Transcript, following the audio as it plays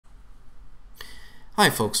Hi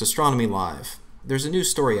folks, Astronomy Live. There's a new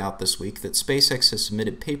story out this week that SpaceX has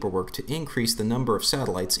submitted paperwork to increase the number of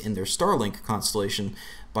satellites in their Starlink constellation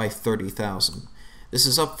by 30,000. This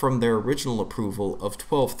is up from their original approval of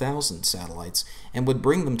 12,000 satellites and would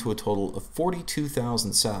bring them to a total of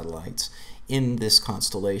 42,000 satellites in this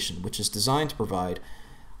constellation, which is designed to provide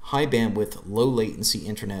high bandwidth, low latency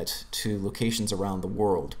internet to locations around the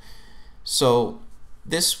world. So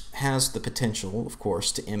this has the potential, of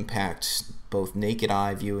course, to impact both naked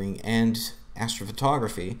eye viewing and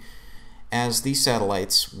astrophotography, as these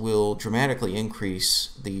satellites will dramatically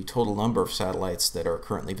increase the total number of satellites that are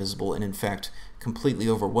currently visible and in fact completely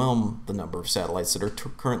overwhelm the number of satellites that are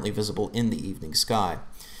currently visible in the evening sky.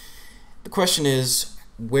 The question is,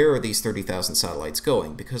 where are these 30,000 satellites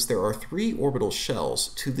going? Because there are 3 orbital shells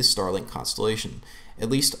to the Starlink constellation, at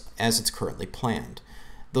least as it's currently planned.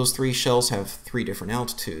 Those 3 shells have 3 different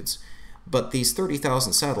altitudes, but these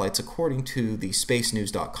 30,000 satellites, according to the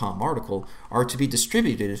spacenews.com article, are to be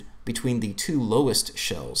distributed between the 2 lowest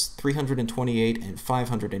shells, 328 and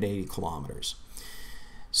 580 kilometers.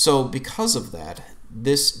 So because of that,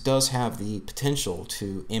 this does have the potential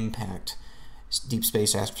to impact deep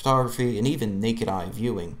space astrophotography and even naked eye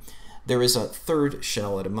viewing. There is a 3rd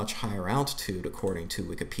shell at a much higher altitude, according to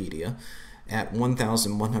Wikipedia, at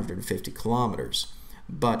 1,150 kilometers.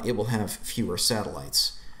 But it will have fewer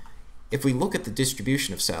satellites. If we look at the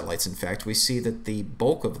distribution of satellites, in fact, we see that the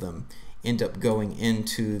bulk of them end up going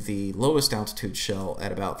into the lowest altitude shell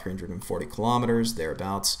at about 340 kilometers,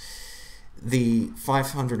 thereabouts. The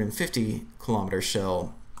 550 kilometer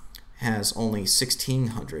shell has only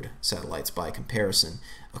 1,600 satellites by comparison,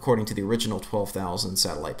 according to the original 12,000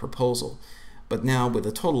 satellite proposal. But now, with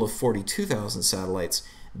a total of 42,000 satellites,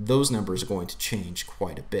 those numbers are going to change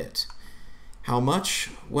quite a bit. How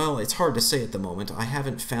much? Well, it's hard to say at the moment. I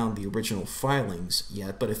haven't found the original filings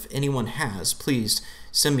yet, but if anyone has, please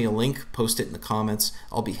send me a link, post it in the comments.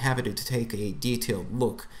 I'll be happy to take a detailed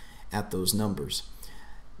look at those numbers.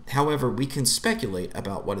 However, we can speculate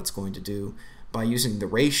about what it's going to do by using the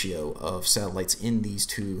ratio of satellites in these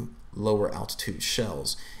 2 lower altitude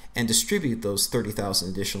shells and distribute those 30,000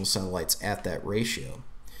 additional satellites at that ratio.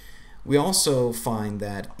 We also find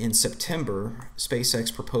that in September,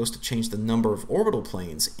 SpaceX proposed to change the number of orbital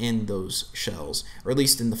planes in those shells, or at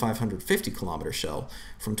least in the 550 kilometer shell,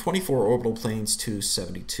 from 24 orbital planes to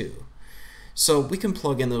 72. So we can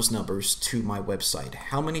plug in those numbers to my website,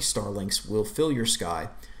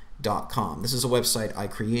 howmanystarlinkswillfillyyoursky.com. This is a website I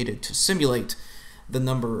created to simulate the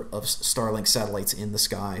number of Starlink satellites in the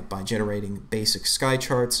sky by generating basic sky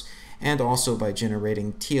charts and also by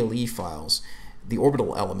generating TLE files, the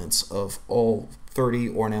orbital elements of all 30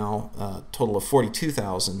 or now total of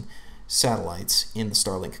 42,000 satellites in the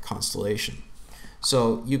Starlink constellation.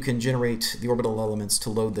 So you can generate the orbital elements to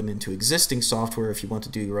load them into existing software if you want to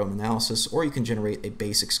do your own analysis, or you can generate a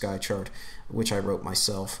basic sky chart, which I wrote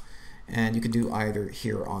myself, and you can do either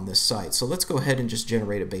here on this site. So let's go ahead and just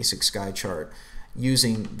generate a basic sky chart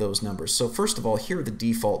using those numbers. So first of all, here are the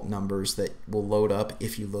default numbers that will load up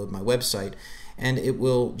if you load my website, and it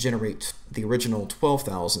will generate the original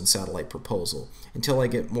 12,000 satellite proposal until I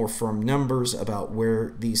get more firm numbers about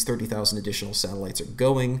where these 30,000 additional satellites are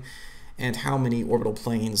going and how many orbital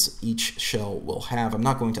planes each shell will have. I'm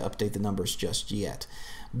not going to update the numbers just yet,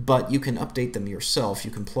 but you can update them yourself.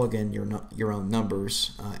 You can plug in your own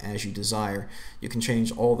numbers as you desire. You can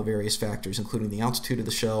change all the various factors, including the altitude of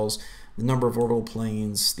the shells, the number of orbital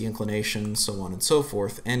planes, the inclination, so on and so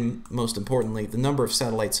forth, and most importantly, the number of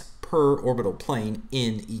satellites per orbital plane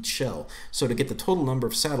in each shell. So to get the total number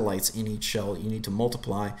of satellites in each shell, you need to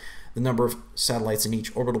multiply the number of satellites in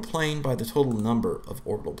each orbital plane by the total number of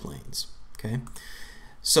orbital planes. Okay?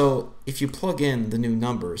 So if you plug in the new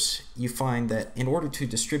numbers, you find that in order to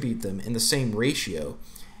distribute them in the same ratio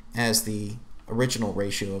as the original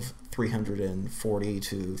ratio of 340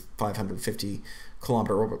 to 550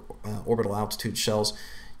 kilometer orbital altitude shells,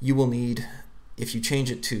 you will need, if you change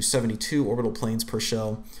it to 72 orbital planes per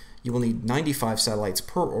shell, you will need 95 satellites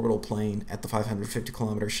per orbital plane at the 550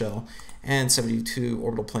 kilometer shell, and 72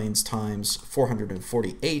 orbital planes times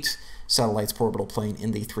 448 satellites per orbital plane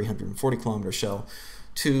in the 340 kilometer shell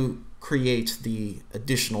to create the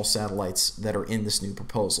additional satellites that are in this new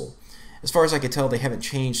proposal. As far as I can tell, they haven't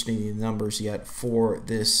changed any of the numbers yet for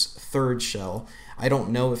this 3rd shell. I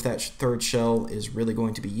don't know if that 3rd shell is really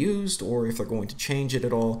going to be used or if they're going to change it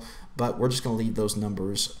at all, but we're just going to leave those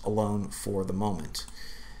numbers alone for the moment.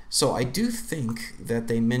 So I do think that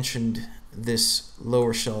they mentioned this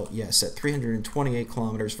lower shell, yes, at 328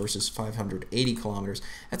 kilometers versus 580 kilometers.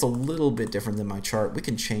 That's a little bit different than my chart. We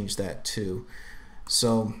can change that too.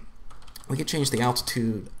 So We can change the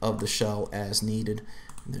altitude of the shell as needed,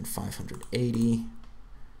 and then 580.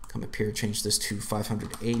 Come up here, change this to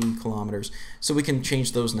 580 kilometers. So we can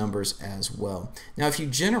change those numbers as well. Now, if you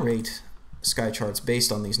generate sky charts based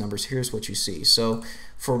on these numbers, here's what you see. So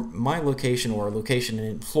for my location, or a location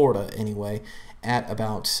in Florida anyway, at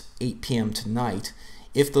about 8 p.m. tonight,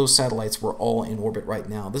 if those satellites were all in orbit right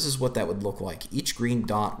now, this is what that would look like. Each green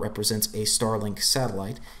dot represents a Starlink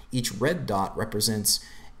satellite. Each red dot represents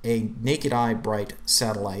a naked eye bright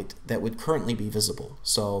satellite that would currently be visible.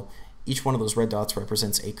 So each one of those red dots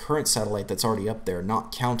represents a current satellite that's already up there,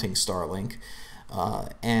 not counting Starlink,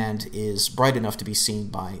 and is bright enough to be seen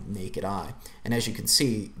by naked eye. And as you can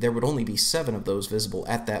see, there would only be 7 of those visible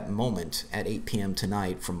at that moment at 8 p.m.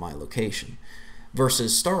 tonight from my location,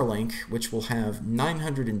 versus Starlink, which will have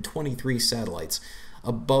 923 satellites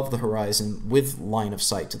above the horizon with line of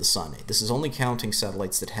sight to the sun. This is only counting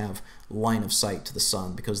satellites that have line of sight to the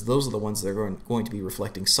sun, because those are the ones that are going to be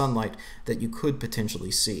reflecting sunlight that you could potentially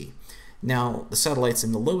see. Now, the satellites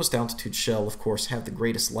in the lowest altitude shell, of course, have the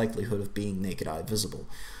greatest likelihood of being naked eye visible.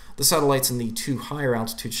 The satellites in the 2 higher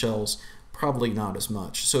altitude shells, probably not as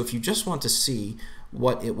much. So if you just want to see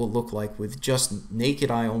what it will look like with just naked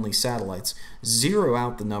eye only satellites, zero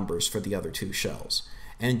out the numbers for the other 2 shells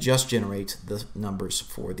and just generate the numbers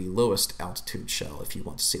for the lowest altitude shell if you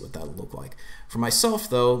want to see what that'll look like. For myself,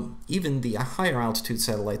 though, even the higher altitude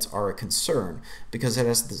satellites are a concern, because it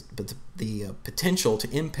has the potential to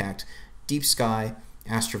impact deep sky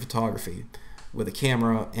astrophotography with a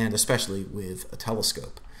camera, and especially with a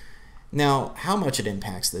telescope. Now, how much it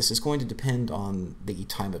impacts this is going to depend on the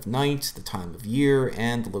time of night, the time of year,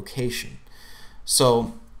 and the location.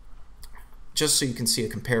 So, just so you can see a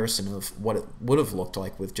comparison of what it would have looked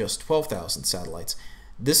like with just 12,000 satellites,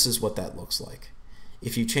 this is what that looks like.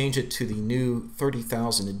 If you change it to the new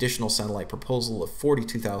 30,000 additional satellite proposal of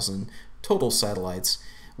 42,000 total satellites,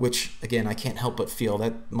 which, again, I can't help but feel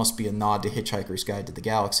that must be a nod to Hitchhiker's Guide to the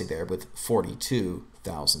Galaxy there, with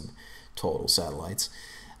 42,000 total satellites,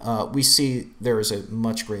 we see there is a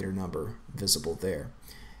much greater number visible there.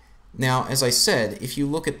 Now, as I said, if you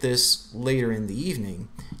look at this later in the evening,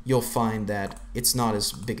 you'll find that it's not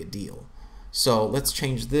as big a deal. So let's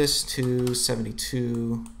change this to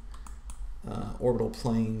 72 orbital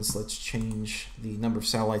planes. Let's change the number of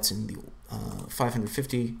satellites in the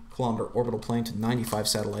 550 kilometer orbital plane to 95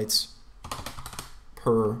 satellites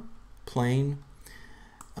per plane.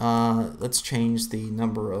 Let's change the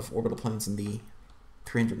number of orbital planes in the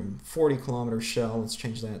 340 kilometer shell. Let's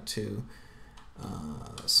change that to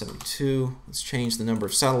 72. Let's change the number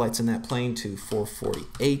of satellites in that plane to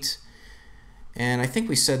 448. And I think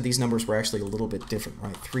we said these numbers were actually a little bit different,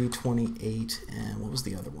 right? 328, and what was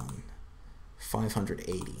the other one?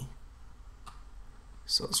 580.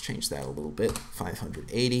 So let's change that a little bit,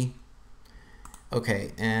 580.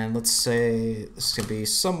 Okay, and let's say this is going to be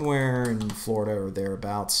somewhere in Florida or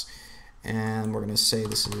thereabouts, and we're going to say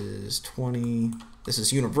this is this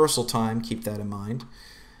is universal time, keep that in mind.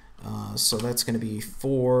 So that's going to be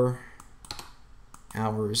 4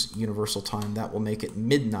 hours universal time. That will make it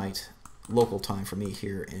midnight local time for me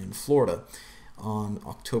here in Florida on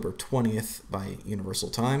October 20th by universal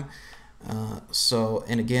time.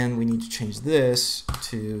 And again, we need to change this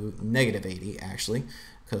to -80 actually,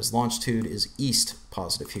 because longitude is east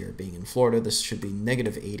positive here. Being in Florida, this should be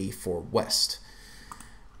 -80 for west.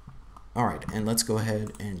 Alright, and let's go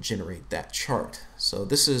ahead and generate that chart. So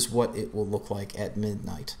this is what it will look like at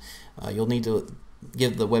midnight. You'll need to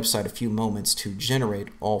give the website a few moments to generate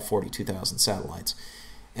all 42,000 satellites.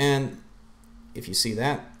 And if you see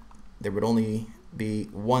that, there would only be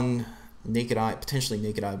 1 naked eye, potentially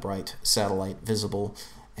naked eye bright satellite visible,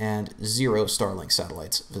 and 0 Starlink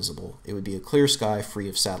satellites visible. It would be a clear sky free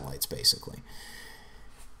of satellites, basically.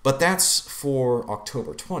 But that's for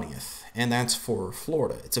October 20th, and that's for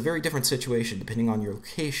Florida. It's a very different situation depending on your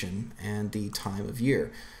location and the time of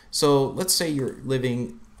year. So let's say you're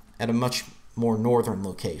living at a much more northern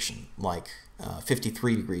location, like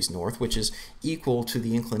 53 degrees north, which is equal to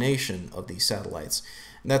the inclination of these satellites.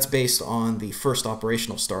 And that's based on the first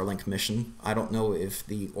operational Starlink mission. I don't know if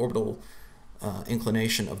the orbital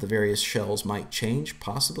inclination of the various shells might change,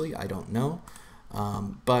 possibly, I don't know.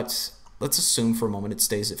 But let's assume for a moment it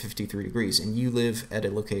stays at 53 degrees, and you live at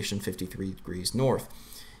a location 53 degrees north.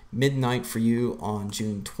 Midnight for you on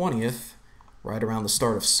June 20th, right around the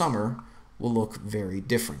start of summer, will look very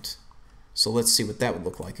different. So let's see what that would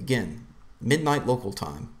look like. Again, midnight local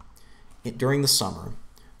time during the summer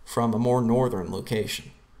from a more northern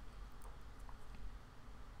location.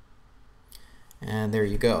 And there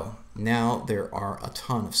you go. Now there are a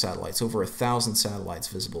ton of satellites, over 1,000 satellites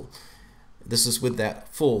visible. This is with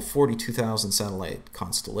that full 42,000 satellite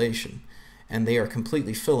constellation, and they are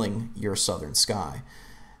completely filling your southern sky.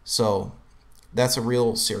 So that's a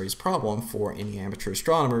real serious problem for any amateur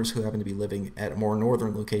astronomers who happen to be living at a more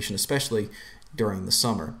northern location, especially during the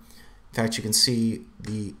summer. In fact, you can see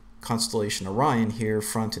the constellation Orion here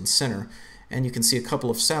front and center, and you can see a couple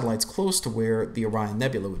of satellites close to where the Orion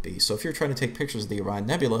Nebula would be. So if you're trying to take pictures of the Orion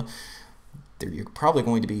Nebula, you're probably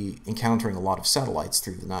going to be encountering a lot of satellites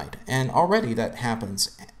through the night. And already that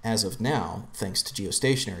happens as of now, thanks to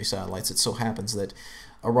geostationary satellites. It so happens that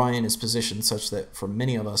Orion is positioned such that for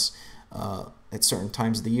many of us, at certain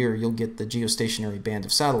times of the year, you'll get the geostationary band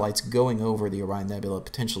of satellites going over the Orion Nebula,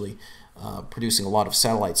 potentially producing a lot of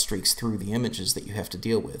satellite streaks through the images that you have to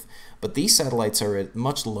deal with. But these satellites are at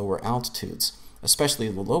much lower altitudes, especially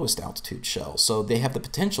the lowest altitude shells, so they have the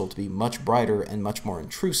potential to be much brighter and much more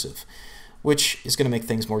intrusive, which is going to make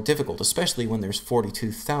things more difficult, especially when there's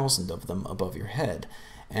 42,000 of them above your head,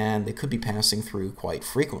 and they could be passing through quite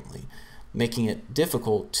frequently, making it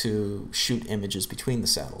difficult to shoot images between the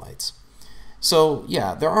satellites. So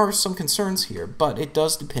yeah, there are some concerns here, but it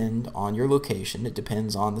does depend on your location. It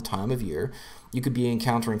depends on the time of year. You could be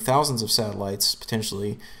encountering thousands of satellites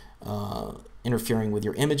potentially interfering with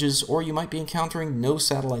your images, or you might be encountering no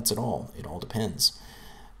satellites at all. It all depends.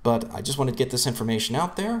 But I just wanted to get this information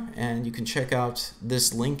out there, and you can check out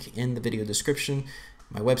this link in the video description,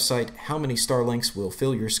 my website,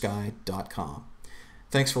 howmanystarlinkswillfillyoursky.com.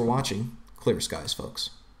 Thanks for watching. Clear skies,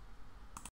 folks.